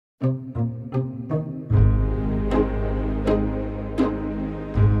You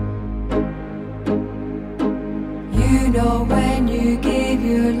know when you gave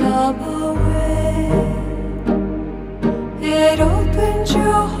your love away, it opens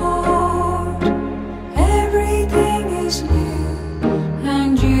your heart, everything is new,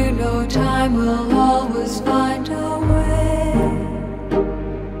 and you know time will always find a way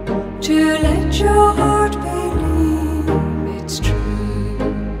to let your heart believe it's true.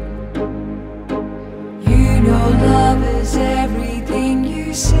 You know love is everything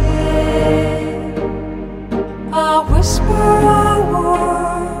you say, a whisper, a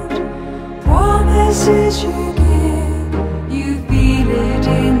word, promises you give. You feel it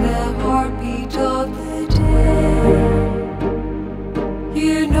in the heartbeat of the day.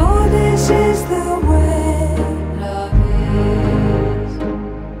 You know this is the way love is.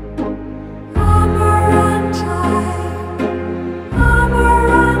 Amarante,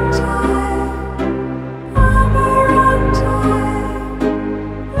 Amarante, Amarante.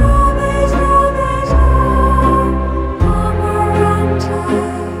 Love is love. Amarante,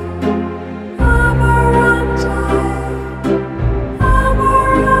 Amarante,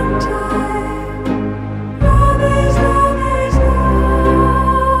 Amarante. Love is love.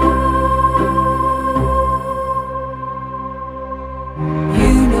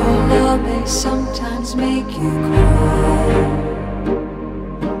 You know love may sometimes make you cry,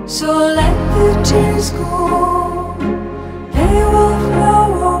 so let the tears go, they will flow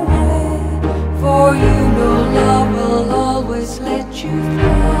away, for you know love will always let you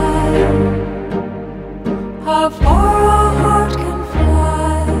fly. How far a heart can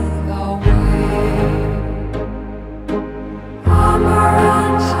fly away.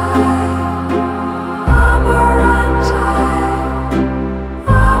 Amarante, Amarante,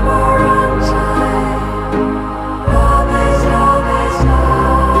 Amarante. Love is love is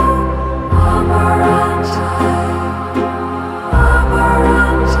love. Amarante,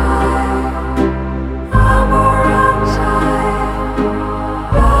 Amarante, Amarante.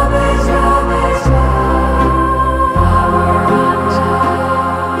 Love is love is love. Amarante,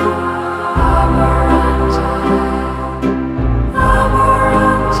 Amarante,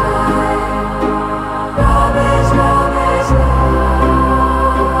 Amarante. Love is love is love.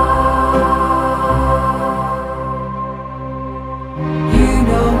 You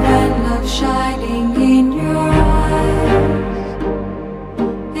know when love's shining in your eyes,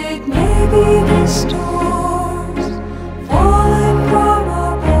 it may be the stars falling from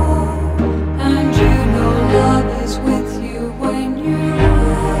above, and you know love is with you when you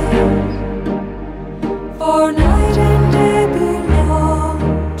rise, for night and day belong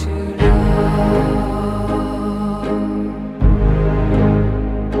to love.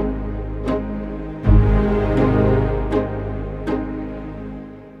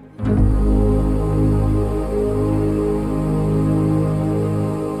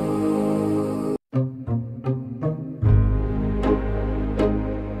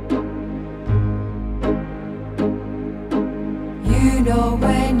 You know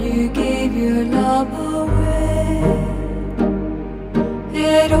when you gave your love away,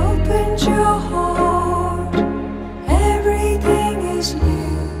 it opens your heart, everything is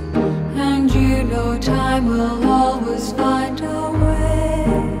new, and you know time will always find a way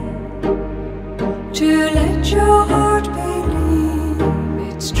to let your heart believe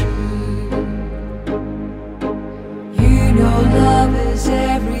it's true. You know love is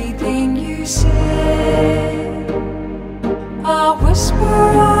everything you say, a whisper,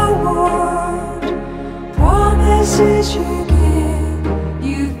 a word, promises you give.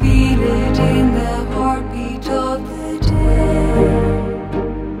 You feel it in the heartbeat of the day.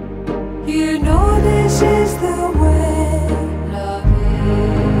 You know this is the way love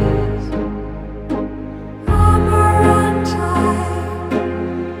is. Amarante,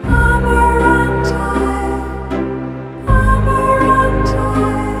 Amarante, Amarante.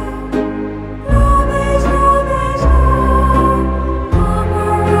 Love is love is love.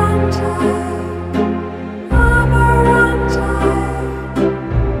 Amarante, Amarante,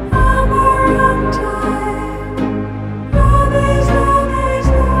 Amarante. Love is love is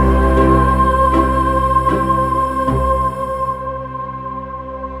love.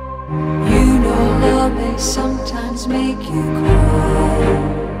 You know love may sometimes make you cry,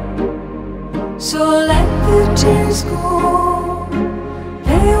 so let the tears go,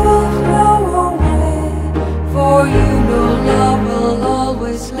 they will flow away, for you know love will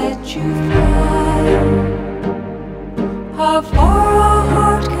always let you fly.